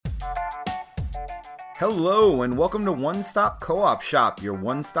Hello and welcome to One Stop Co-op Shop, your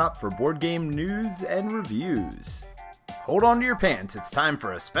one stop for board game news and reviews. Hold on to your pants, it's time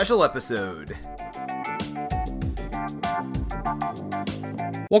for a special episode.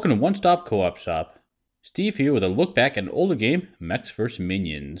 Welcome to One Stop Co-op Shop. Steve here with a look back at an older game, Mechs vs.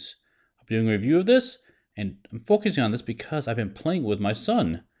 Minions. I'm doing a review of this, and I'm focusing on this because I've been playing with my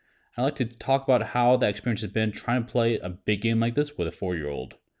son. I like to talk about how the experience has been trying to play a big game like this with a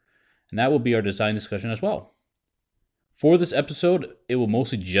 4-year-old. And that will be our design discussion as well. For this episode, it will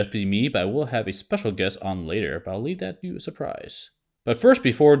mostly just be me, but I will have a special guest on later, but I'll leave that to you a surprise. But first,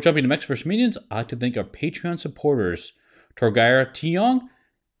 before jumping to Mechs vs. Minions, I'd like to thank our Patreon supporters, Torgeir Tiong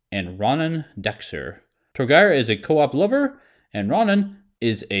and Ronan Dexter. Torgeir is a co-op lover, and Ronan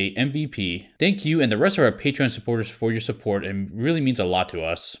is a MVP. Thank you and the rest of our Patreon supporters for your support, and really means a lot to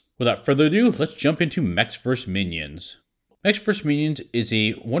us. Without further ado, let's jump into Mechs vs. Minions. Mechs vs. Minions is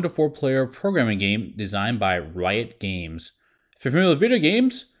a 1 to 4 player programming game designed by Riot Games. If you're familiar with video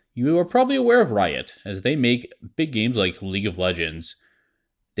games, you are probably aware of Riot, as they make big games like League of Legends.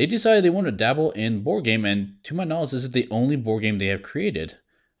 They decided they wanted to dabble in board game, and to my knowledge, this is the only board game they have created.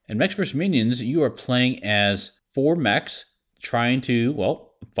 In Mechs vs. Minions, you are playing as 4 mechs trying to,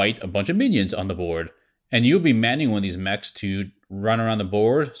 fight a bunch of minions on the board. And you'll be manning one of these mechs to run around the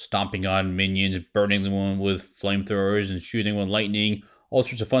board, stomping on minions, burning them with flamethrowers, and shooting with lightning, all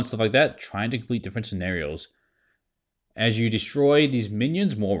sorts of fun stuff like that, trying to complete different scenarios. As you destroy these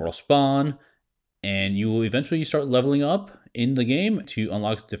minions, more will spawn, and you will eventually start leveling up in the game to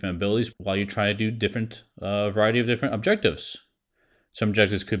unlock different abilities while you try to do different variety of different objectives. Some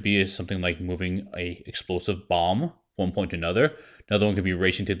objectives could be something like moving a explosive bomb from one point to another. Another one could be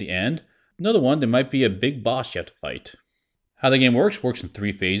racing to the end. Another one, there might be a big boss you have to fight. How the game works in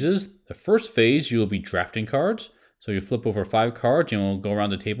 3 phases. The first phase, you will be drafting cards. So you flip over 5 cards and you'll go around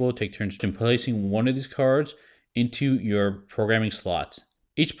the table, take turns in placing one of these cards into your programming slots.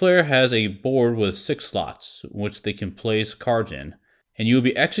 Each player has a board with 6 slots, which they can place cards in. And you will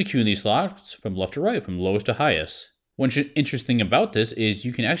be executing these slots from left to right, from lowest to highest. One interesting about this is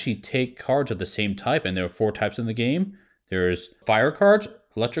you can actually take cards of the same type, and there are 4 types in the game. There's fire cards,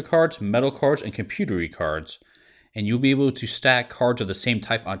 electric cards, metal cards, and computery cards. And you'll be able to stack cards of the same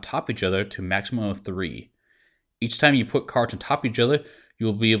type on top of each other to a maximum of 3. Each time you put cards on top of each other,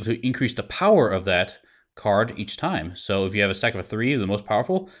 you'll be able to increase the power of that card each time. So if you have a stack of 3, the most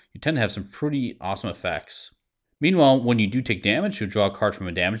powerful, you tend to have some pretty awesome effects. Meanwhile, when you do take damage, you'll draw a card from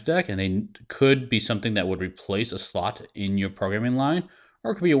a damage deck, and they could be something that would replace a slot in your programming line,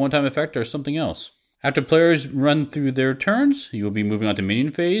 or it could be a one-time effect or something else. After players run through their turns, you will be moving on to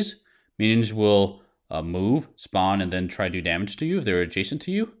minion phase. Minions will move, spawn, and then try to do damage to you if they're adjacent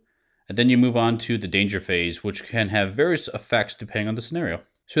to you. And then you move on to the danger phase, which can have various effects depending on the scenario.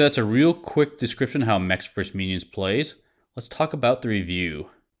 So that's a real quick description of how Mechs vs. Minions plays. Let's talk about the review.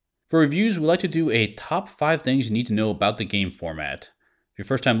 For reviews, we like to do a top 5 things you need to know about the game format. If you're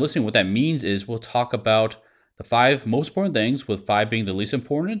first time listening, what that means is we'll talk about the 5 most important things, with 5 being the least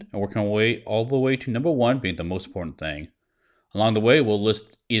important, and working our way all the way to number 1 being the most important thing. Along the way, we'll list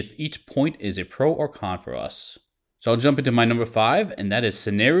if each point is a pro or con for us. So I'll jump into my number 5, and that is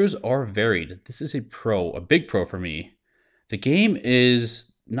scenarios are varied. This is a big pro for me. The game is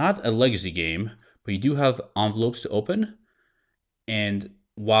not a legacy game, but you do have envelopes to open. And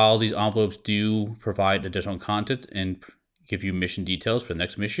while these envelopes do provide additional content and give you mission details for the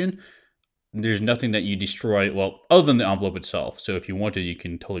next mission, there's nothing that you destroy, other than the envelope itself. So if you wanted, you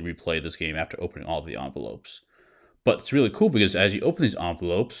can totally replay this game after opening all of the envelopes. But it's really cool because as you open these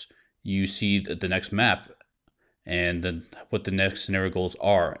envelopes, you see the next map and then what the next scenario goals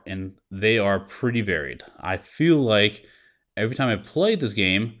are. And they are pretty varied. I feel like every time I play this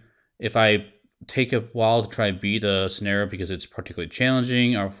game, if I take a while to try to beat a scenario because it's particularly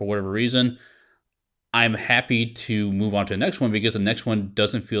challenging or for whatever reason, I'm happy to move on to the next one because the next one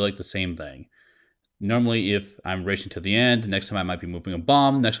doesn't feel like the same thing. Normally, if I'm racing to the end, next time I might be moving a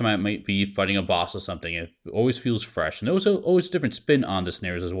bomb, next time I might be fighting a boss or something. It always feels fresh. And there's always a different spin on the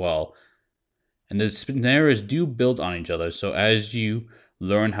scenarios as well. And the scenarios do build on each other. So as you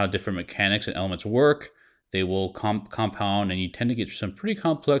learn how different mechanics and elements work, they will compound, and you tend to get some pretty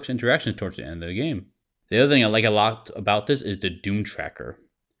complex interactions towards the end of the game. The other thing I like a lot about this is the Doom Tracker.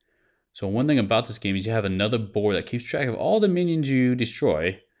 So one thing about this game is you have another board that keeps track of all the minions you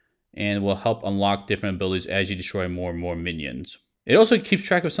destroy, and will help unlock different abilities as you destroy more and more minions. It also keeps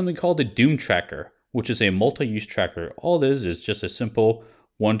track of something called the Doom Tracker, which is a multi-use tracker. All it is just a simple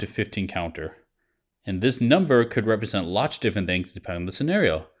 1 to 15 counter. And this number could represent lots of different things depending on the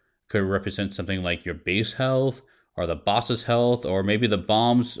scenario. It could represent something like your base health, or the boss's health, or maybe the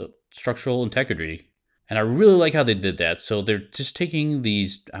bomb's structural integrity. And I really like how they did that. So they're just taking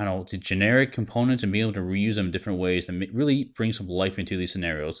these, the generic components and being able to reuse them in different ways to really bring some life into these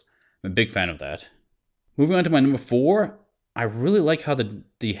scenarios. I'm a big fan of that. Moving on to my number 4, I really like how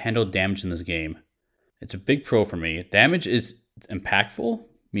they handle damage in this game. It's a big pro for me. Damage is impactful,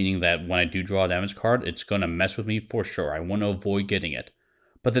 meaning that when I do draw a damage card, it's going to mess with me for sure. I want to avoid getting it.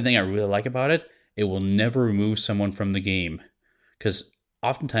 But the thing I really like about it, it will never remove someone from the game. Because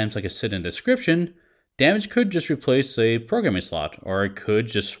oftentimes, like I said in the description, damage could just replace a programming slot, or it could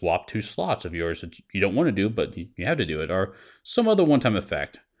just swap 2 slots of yours that you don't want to do, but you have to do it, or some other one-time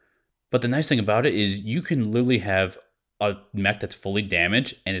effect. But the nice thing about it is you can literally have a mech that's fully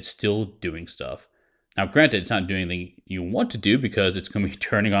damaged and it's still doing stuff. Now, granted, it's not doing anything you want to do because it's going to be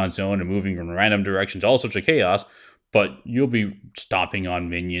turning on its own and moving in random directions, all sorts of chaos, but you'll be stomping on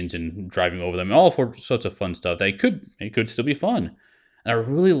minions and driving over them, all sorts of fun stuff. It could still be fun. And I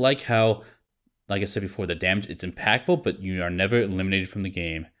really like how, like I said before, the damage, it's impactful, but you are never eliminated from the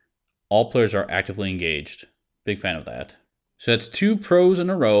game. All players are actively engaged. Big fan of that. So that's 2 pros in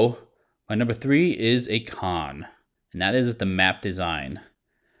a row. My number 3 is a con, and that is the map design.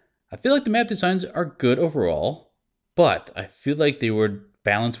 I feel like the map designs are good overall, but I feel like they were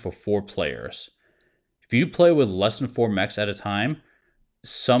balanced for 4 players. If you play with less than 4 mechs at a time,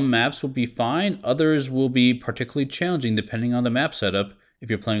 some maps will be fine, others will be particularly challenging depending on the map setup if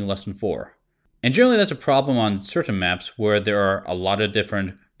you're playing less than 4. And generally that's a problem on certain maps where there are a lot of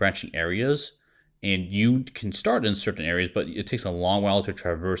different branching areas, and you can start in certain areas, but it takes a long while to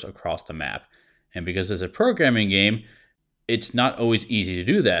traverse across the map. And because it's a programming game, it's not always easy to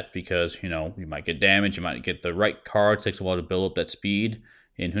do that because, you might get damaged, you might get the right card, it takes a while to build up that speed,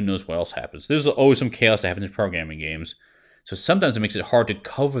 and who knows what else happens. There's always some chaos that happens in programming games. So sometimes it makes it hard to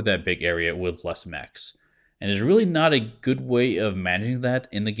cover that big area with less mechs. And there's really not a good way of managing that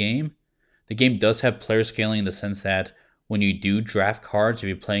in the game. The game does have player scaling in the sense that when you do draft cards, if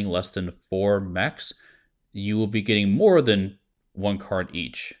you're playing less than 4 mechs, you will be getting more than 1 card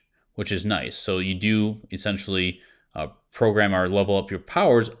each, which is nice. So you do essentially program or level up your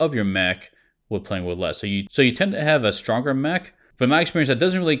powers of your mech with playing with less. So you tend to have a stronger mech, but in my experience, that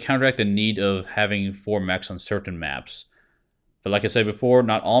doesn't really counteract the need of having 4 mechs on certain maps. But like I said before,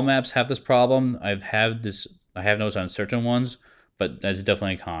 not all maps have this problem. I have noticed on certain ones, but that's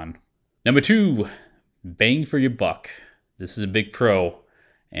definitely a con. Number 2, bang for your buck. This is a big pro,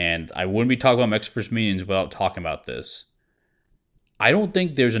 and I wouldn't be talking about Mechs vs. Minions without talking about this. I don't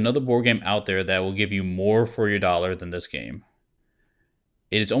think there's another board game out there that will give you more for your dollar than this game.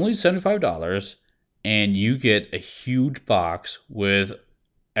 It is only $75, and you get a huge box with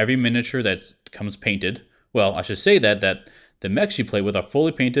every miniature that comes painted. Well, I should say that the mechs you play with are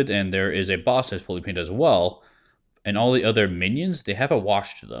fully painted, and there is a boss that's fully painted as well. And all the other minions, they have a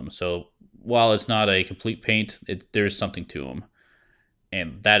wash to them. So while it's not a complete paint, there's something to them.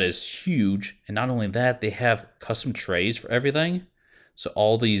 And that is huge. And not only that, they have custom trays for everything. So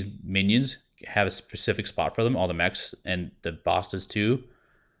all these minions have a specific spot for them, all the mechs and the bosses too.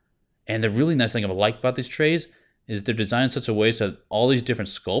 And the really nice thing I like about these trays is they're designed in such a way so that all these different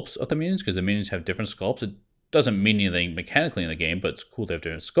sculpts of the minions, because the minions have different sculpts. It doesn't mean anything mechanically in the game, but it's cool to have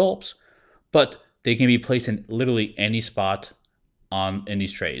different sculpts. But they can be placed in literally any spot in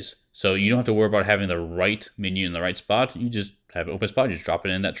these trays. So you don't have to worry about having the right minion in the right spot. You just have an open spot, you just drop it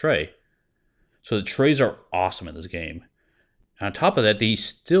in that tray. So the trays are awesome in this game. And on top of that, they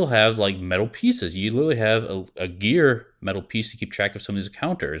still have like metal pieces. You literally have a gear metal piece to keep track of some of these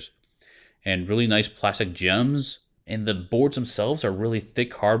counters. And really nice plastic gems. And the boards themselves are really thick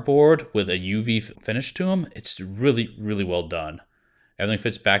cardboard with a UV finish to them. It's really, really well done. Everything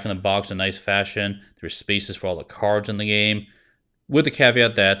fits back in the box in a nice fashion. There's spaces for all the cards in the game. With the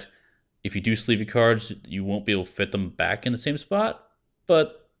caveat that if you do sleeve your cards, you won't be able to fit them back in the same spot.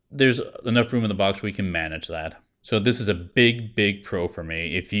 But there's enough room in the box where you can manage that. So this is a big, big pro for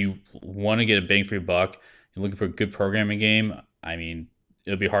me. If you want to get a bang for your buck, you're looking for a good programming game, I mean,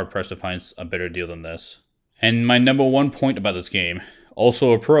 it'll be hard pressed to find a better deal than this. And my number 1 point about this game,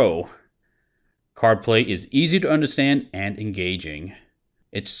 also a pro, card play is easy to understand and engaging.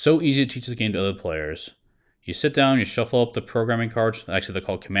 It's so easy to teach this game to other players. You sit down, you shuffle up the programming cards, actually they're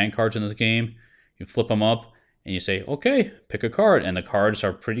called command cards in this game, you flip them up, and you say, okay, pick a card, and the cards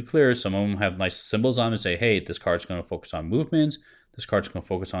are pretty clear. Some of them have nice symbols on them and say, hey, this card's going to focus on movements, this card's going to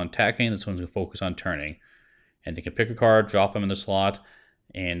focus on attacking, this one's going to focus on turning. And they can pick a card, drop them in the slot,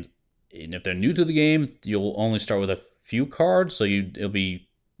 and if they're new to the game, you'll only start with a few cards, so you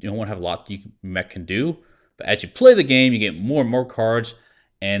won't have a lot mech can do. But as you play the game, you get more and more cards,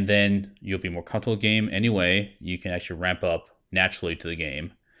 and then you'll be more comfortable with the game anyway. You can actually ramp up naturally to the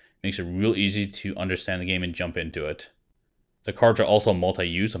game. Makes it real easy to understand the game and jump into it. The cards are also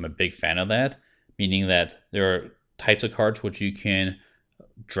multi-use. I'm a big fan of that, meaning that there are types of cards which you can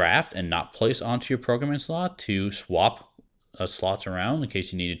draft and not place onto your programming slot to swap slots around in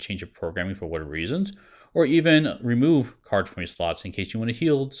case you need to change your programming for whatever reasons, or even remove cards from your slots in case you want to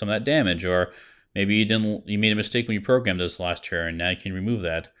heal some of that damage, or maybe you made a mistake when you programmed this last turn, and now you can remove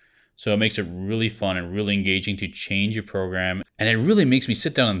that. So it makes it really fun and really engaging to change your program. And it really makes me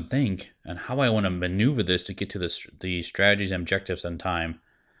sit down and think on how I want to maneuver this to get to the strategies and objectives in time.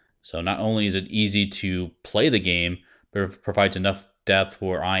 So not only is it easy to play the game, but it provides enough depth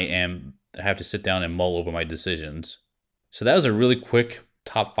where I have to sit down and mull over my decisions. So that was a really quick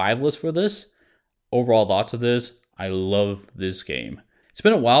top 5 list for this. Overall thoughts of this, I love this game. It's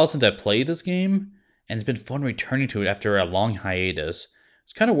been a while since I played this game, and it's been fun returning to it after a long hiatus.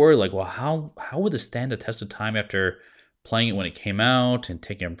 It's kind of worried, like, well, how would this stand the test of time after playing it when it came out and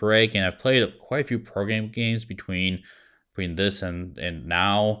taking a break? And I've played quite a few program games between this and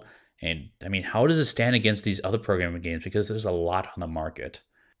now. And I mean, how does it stand against these other programming games? Because there's a lot on the market.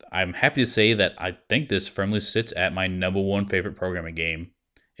 I'm happy to say that I think this firmly sits at my #1 favorite programming game.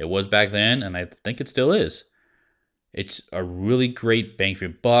 It was back then, and I think it still is. It's a really great bang for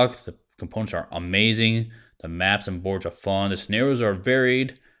your buck. The components are amazing. The maps and boards are fun. The scenarios are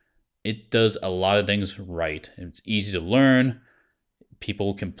varied. It does a lot of things right. It's easy to learn.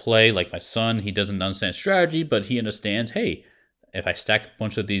 People can play, like my son. He doesn't understand strategy, but he understands, hey, if I stack a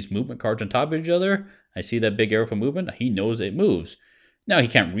bunch of these movement cards on top of each other, I see that big arrow for movement, he knows it moves. Now, he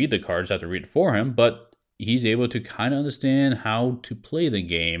can't read the cards, I have to read it for him, but he's able to kind of understand how to play the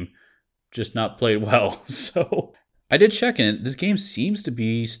game, just not play it well. So I did check in. This game seems to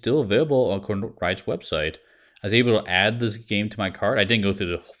be still available on Riot's website. I was able to add this game to my cart. I didn't go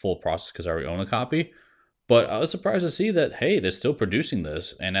through the full process because I already own a copy, but I was surprised to see that, hey, they're still producing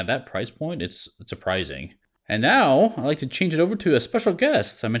this, and at that price point, it's surprising. And now, I'd like to change it over to a special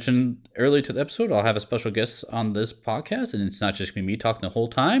guest. I mentioned earlier to the episode, I'll have a special guest on this podcast, and it's not just going to be me talking the whole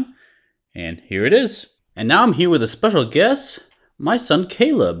time. And here it is. And now I'm here with a special guest, my son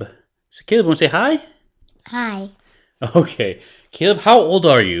Caleb. So Caleb, want to say hi? Hi. Okay. Caleb, how old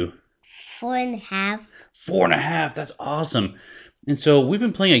are you? 4.5. 4.5, that's awesome. And so we've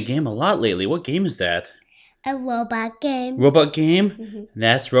been playing a game a lot lately. What game is that? A robot game. Robot game? Mm-hmm.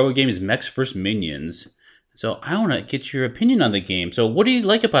 That's robot game is Mechs vs. Minions. So I want to get your opinion on the game. So what do you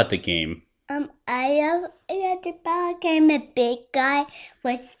like about the game? I love the robot game. A big guy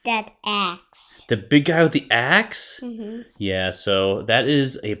with that axe. The big guy with the axe? Mm-hmm. Yeah, so that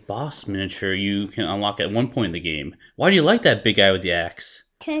is a boss miniature you can unlock at one point in the game. Why do you like that big guy with the axe?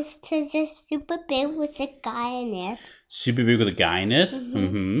 Cause it's super big with a guy in it. Super big with a guy in it?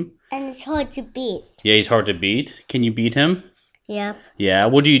 Mm-hmm. And it's hard to beat. Yeah, he's hard to beat. Can you beat him? Yep. Yeah,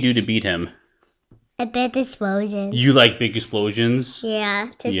 what do you do to beat him? A big explosion. You like big explosions? Yeah,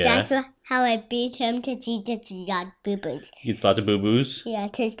 cause Yeah. that's how I beat him, cause he gets a lot of boo-boos. He gets lots of boo-boos? Yeah,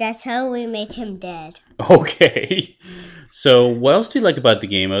 cause that's how we make him dead. Okay. So what else do you like about the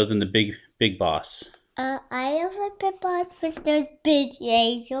game other than the big boss? I have a big boss with those big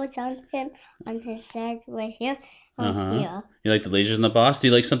lasers on him, on his side right here, here. You like the lasers in the boss? Do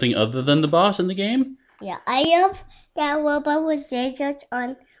you like something other than the boss in the game? Yeah, I have that robot with lasers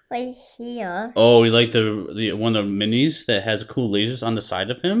on right here. Oh, you like the one of the minis that has cool lasers on the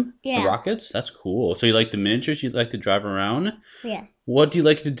side of him? Yeah. The rockets? That's cool. So you like the miniatures? You like to drive around? Yeah. What do you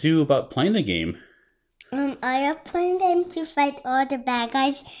like to do about playing the game? I have planned them to fight all the bad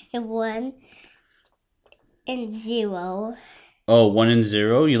guys in 1 and 0. Oh, 1 and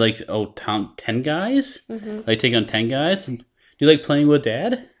 0? You like 10 guys? Mm-hmm. Like taking on 10 guys? Do you like playing with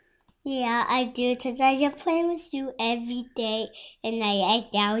Dad? Yeah, I do, because I have playing with you every day, and I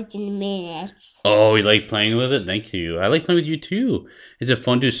like 1,000 minutes. Oh, you like playing with it? Thank you. I like playing with you too. Is it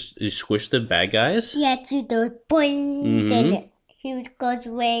fun to squish the bad guys? Yeah, to the boing, then he goes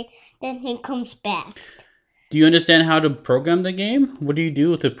away, then he comes back. Do you understand how to program the game? What do you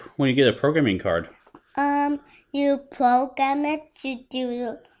do with when you get a programming card? You program it to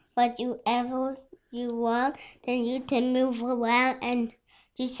do whatever you want, then you can move around and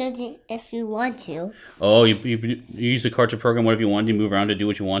do something if you want to. Oh, you use the card to program whatever you want. You move around to do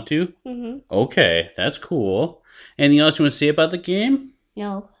what you want to? Mm-hmm. Okay, that's cool. Anything else you want to say about the game?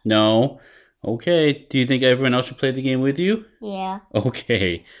 No. No? Okay. Do you think everyone else should play the game with you? Yeah.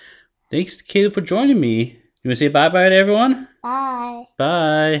 Okay. Thanks, Caleb, for joining me. You want to say bye-bye to everyone? Bye.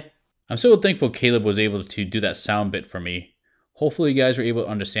 Bye. I'm so thankful Caleb was able to do that sound bit for me. Hopefully you guys were able to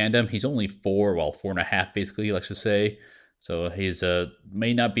understand him. He's only 4.5 basically, he likes to say. So he's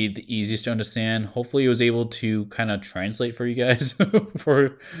may not be the easiest to understand. Hopefully, he was able to kind of translate for you guys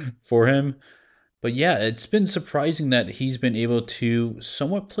for him. But yeah, it's been surprising that he's been able to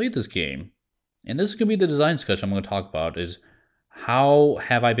somewhat play this game. And this is going to be the design discussion I'm going to talk about is how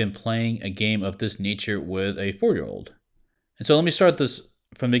have I been playing a game of this nature with a 4-year-old? And so let me start this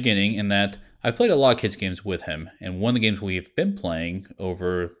from the beginning in that I've played a lot of kids games with him. And one of the games we've been playing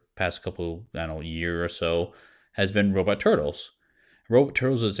over past couple, I don't know, year or so has been Robot Turtles. Robot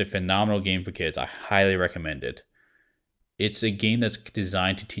Turtles is a phenomenal game for kids. I highly recommend it. It's a game that's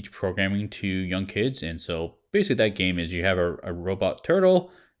designed to teach programming to young kids. And so basically that game is you have a robot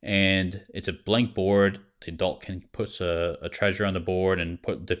turtle and it's a blank board. The adult can put a treasure on the board and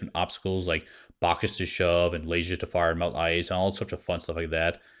put different obstacles like boxes to shove and lasers to fire and melt ice and all sorts of fun stuff like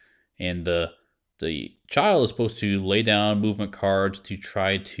that. And the child is supposed to lay down movement cards to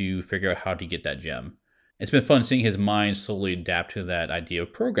try to figure out how to get that gem. It's been fun seeing his mind slowly adapt to that idea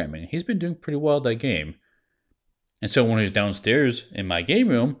of programming. He's been doing pretty well at that game. And so when he was downstairs in my game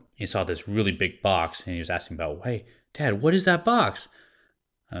room, he saw this really big box and he was asking about, hey, Dad, what is that box?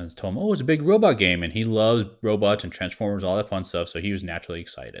 I told him, oh, it's a big robot game. And he loves robots and Transformers, all that fun stuff. So he was naturally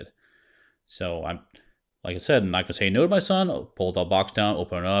excited. So I'm, like I said, I'm not going to say no to my son. I'll pull the box down,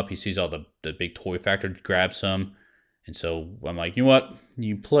 open it up. He sees all the big toy factor, grabs some. And so I'm like, you know what?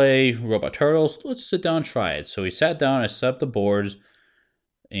 You play Robot Turtles. Let's sit down and try it. So he sat down. I set up the boards.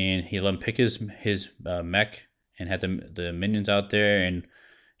 And he let him pick his mech. And had the minions out there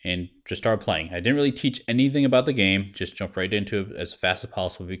and just started playing. I didn't really teach anything about the game, just jumped right into it as fast as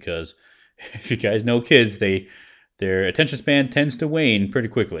possible because if you guys know kids, their attention span tends to wane pretty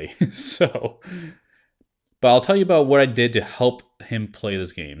quickly. But I'll tell you about what I did to help him play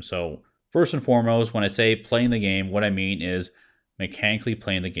this game. So first and foremost, when I say playing the game, what I mean is mechanically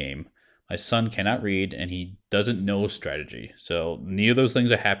playing the game. My son cannot read and he doesn't know strategy. So neither of those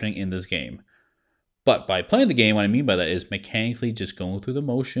things are happening in this game. But by playing the game, what I mean by that is mechanically just going through the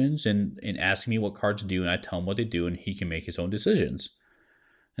motions and asking me what cards do, and I tell him what they do, and he can make his own decisions.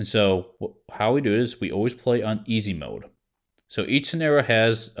 And so how we do it is we always play on easy mode. So each scenario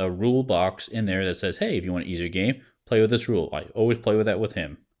has a rule box in there that says, hey, if you want an easier game, play with this rule. I always play with that with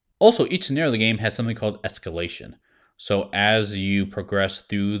him. Also, each scenario of the game has something called escalation. So as you progress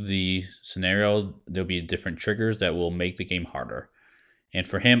through the scenario, there'll be different triggers that will make the game harder. And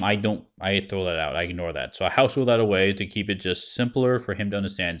for him, I throw that out. I ignore that. So I house rule that away to keep it just simpler for him to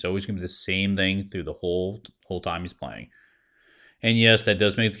understand. It's always going to be the same thing through the whole time he's playing. And yes, that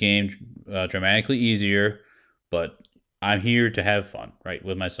does make the game dramatically easier, but I'm here to have fun, right,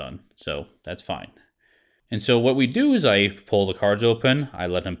 with my son. So that's fine. And so what we do is I pull the cards open. I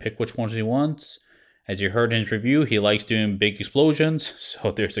let him pick which ones he wants. As you heard in his review, he likes doing big explosions.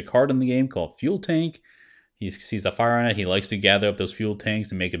 So there's a card in the game called Fuel Tank. He sees the fire on it. He likes to gather up those fuel tanks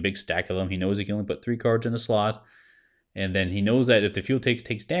and make a big stack of them. He knows he can only put 3 cards in the slot. And then he knows that if the fuel tank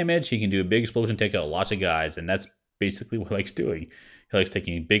takes damage, he can do a big explosion, take out lots of guys. And that's basically what he likes doing. He likes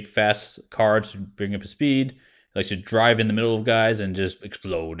taking big, fast cards to bring up his speed. He likes to drive in the middle of guys and just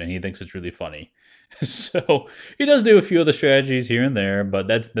explode. And he thinks it's really funny. So he does do a few other strategies here and there, but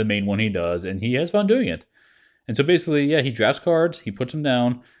that's the main one he does. And he has fun doing it. And so basically, yeah, he drafts cards. He puts them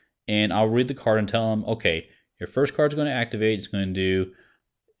down. And I'll read the card and tell him, okay, your first card's going to activate. It's going to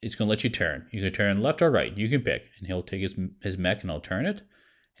let you turn. You can turn left or right. You can pick. And he'll take his mech and he'll turn it.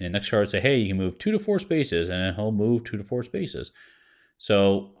 And the next card will say, hey, you can move 2 to 4 spaces. And then he'll move 2 to 4 spaces.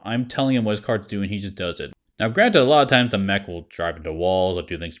 So I'm telling him what his cards do and he just does it. Now, granted, a lot of times the mech will drive into walls or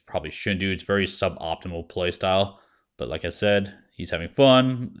do things he probably shouldn't do. It's very suboptimal play style. But like I said, he's having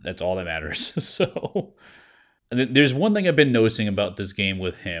fun. That's all that matters. So there's one thing I've been noticing about this game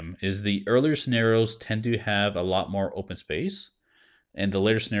with him is the earlier scenarios tend to have a lot more open space, and the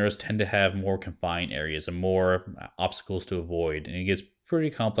later scenarios tend to have more confined areas and more obstacles to avoid, and it gets pretty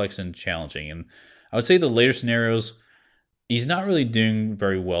complex and challenging. And I would say the later scenarios, he's not really doing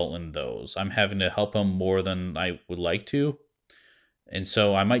very well in those. I'm having to help him more than I would like to, and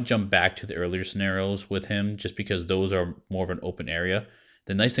so I might jump back to the earlier scenarios with him just because those are more of an open area.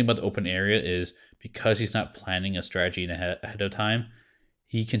 The nice thing about the open area is because he's not planning a strategy ahead of time,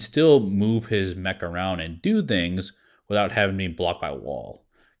 he can still move his mech around and do things without having to be blocked by a wall.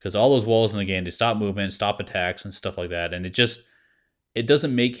 Because all those walls in the game, they stop movement, stop attacks, and stuff like that. And it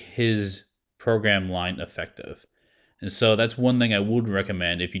doesn't make his program line effective. And so that's one thing I would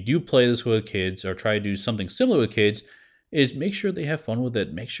recommend. If you do play this with kids or try to do something similar with kids, is make sure they have fun with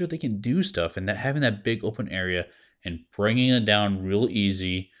it. Make sure they can do stuff. And that having that big open area and bringing it down real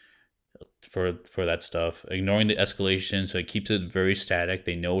easy for that stuff, ignoring the escalation so it keeps it very static.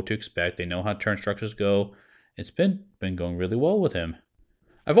 They know what to expect. They know how turn structures go. it's been going really well with him.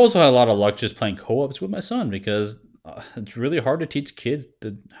 I've also had a lot of luck just playing co-ops with my son because it's really hard to teach kids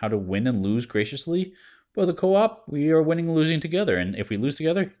how to win and lose graciously. But with a co-op, we are winning and losing together. And if we lose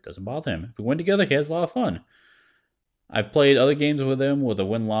together, it doesn't bother him. If we win together, he has a lot of fun. I've played other games with him with a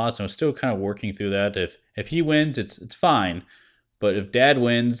win-loss, and I'm still kind of working through that. If he wins, it's fine. But if Dad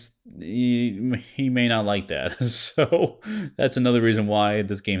wins, he may not like that. So that's another reason why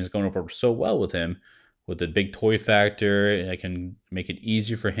this game is going over so well with him. With the big toy factor, I can make it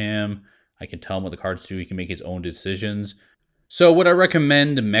easier for him. I can tell him what the cards do. He can make his own decisions. So would I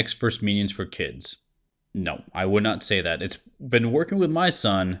recommend Mechs vs. Minions for kids? No, I would not say that. It's been working with my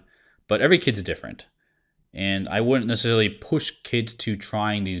son, but every kid's different. And I wouldn't necessarily push kids to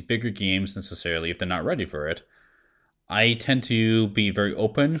trying these bigger games necessarily if they're not ready for it. I tend to be very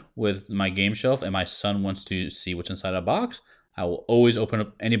open with my game shelf, and my son wants to see what's inside a box. I will always open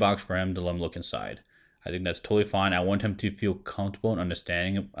up any box for him to let him look inside. I think that's totally fine. I want him to feel comfortable and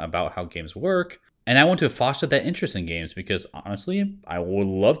understanding about how games work. And I want to foster that interest in games because honestly, I would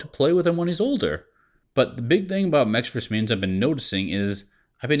love to play with him when he's older. But the big thing about Mechs vs. Minions I've been noticing is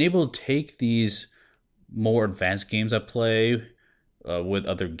I've been able to take these more advanced games I play with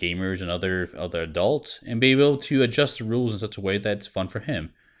other gamers and other adults and be able to adjust the rules in such a way that's fun for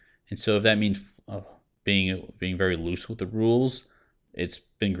him. And so if that means being very loose with the rules, it's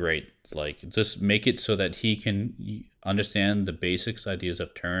been great. Like, just make it so that he can understand the basics, ideas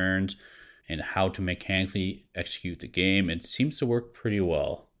of turns, and how to mechanically execute the game. It seems to work pretty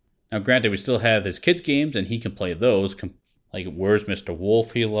well. Now, granted, we still have his kids' games, and he can play those. Like, Where's Mr.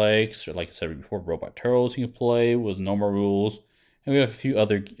 Wolf he likes, or like I said before, Robot Turtles he can play with normal rules. And we have a few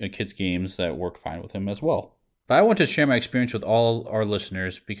other kids' games that work fine with him as well. But I want to share my experience with all our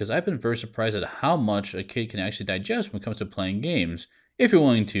listeners because I've been very surprised at how much a kid can actually digest when it comes to playing games, if you're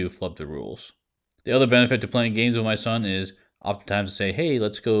willing to flub the rules. The other benefit to playing games with my son is oftentimes say, hey,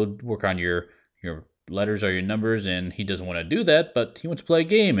 let's go work on your letters or your numbers, and he doesn't want to do that, but he wants to play a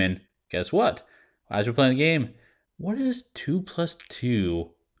game, and guess what? As we're playing the game, what is 2 plus 2?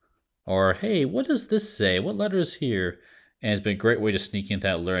 Or, hey, what does this say? What letter is here? And it's been a great way to sneak into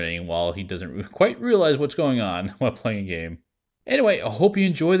that learning while he doesn't quite realize what's going on while playing a game. Anyway, I hope you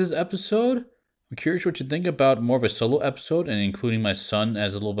enjoyed this episode. I'm curious what you think about more of a solo episode and including my son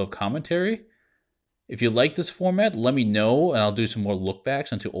as a little bit of commentary. If you like this format, let me know and I'll do some more look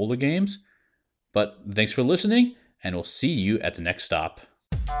backs into older games. But thanks for listening, and we'll see you at the next stop.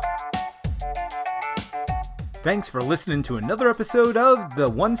 Thanks for listening to another episode of the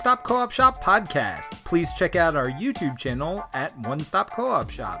One Stop Co-op Shop podcast. Please check out our YouTube channel at One Stop Co-op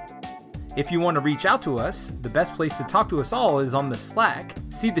Shop. If you want to reach out to us, the best place to talk to us all is on the Slack.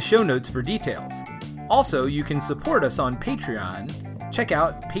 See the show notes for details. Also, you can support us on Patreon. Check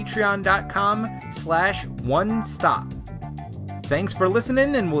out patreon.com/onestop. Thanks for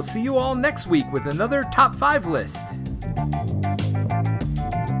listening, and we'll see you all next week with another Top 5 list.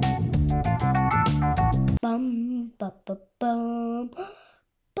 Bum ba ba bum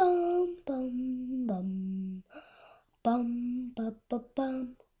bum bum bum bum ba ba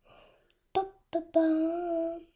bum ba ba bum.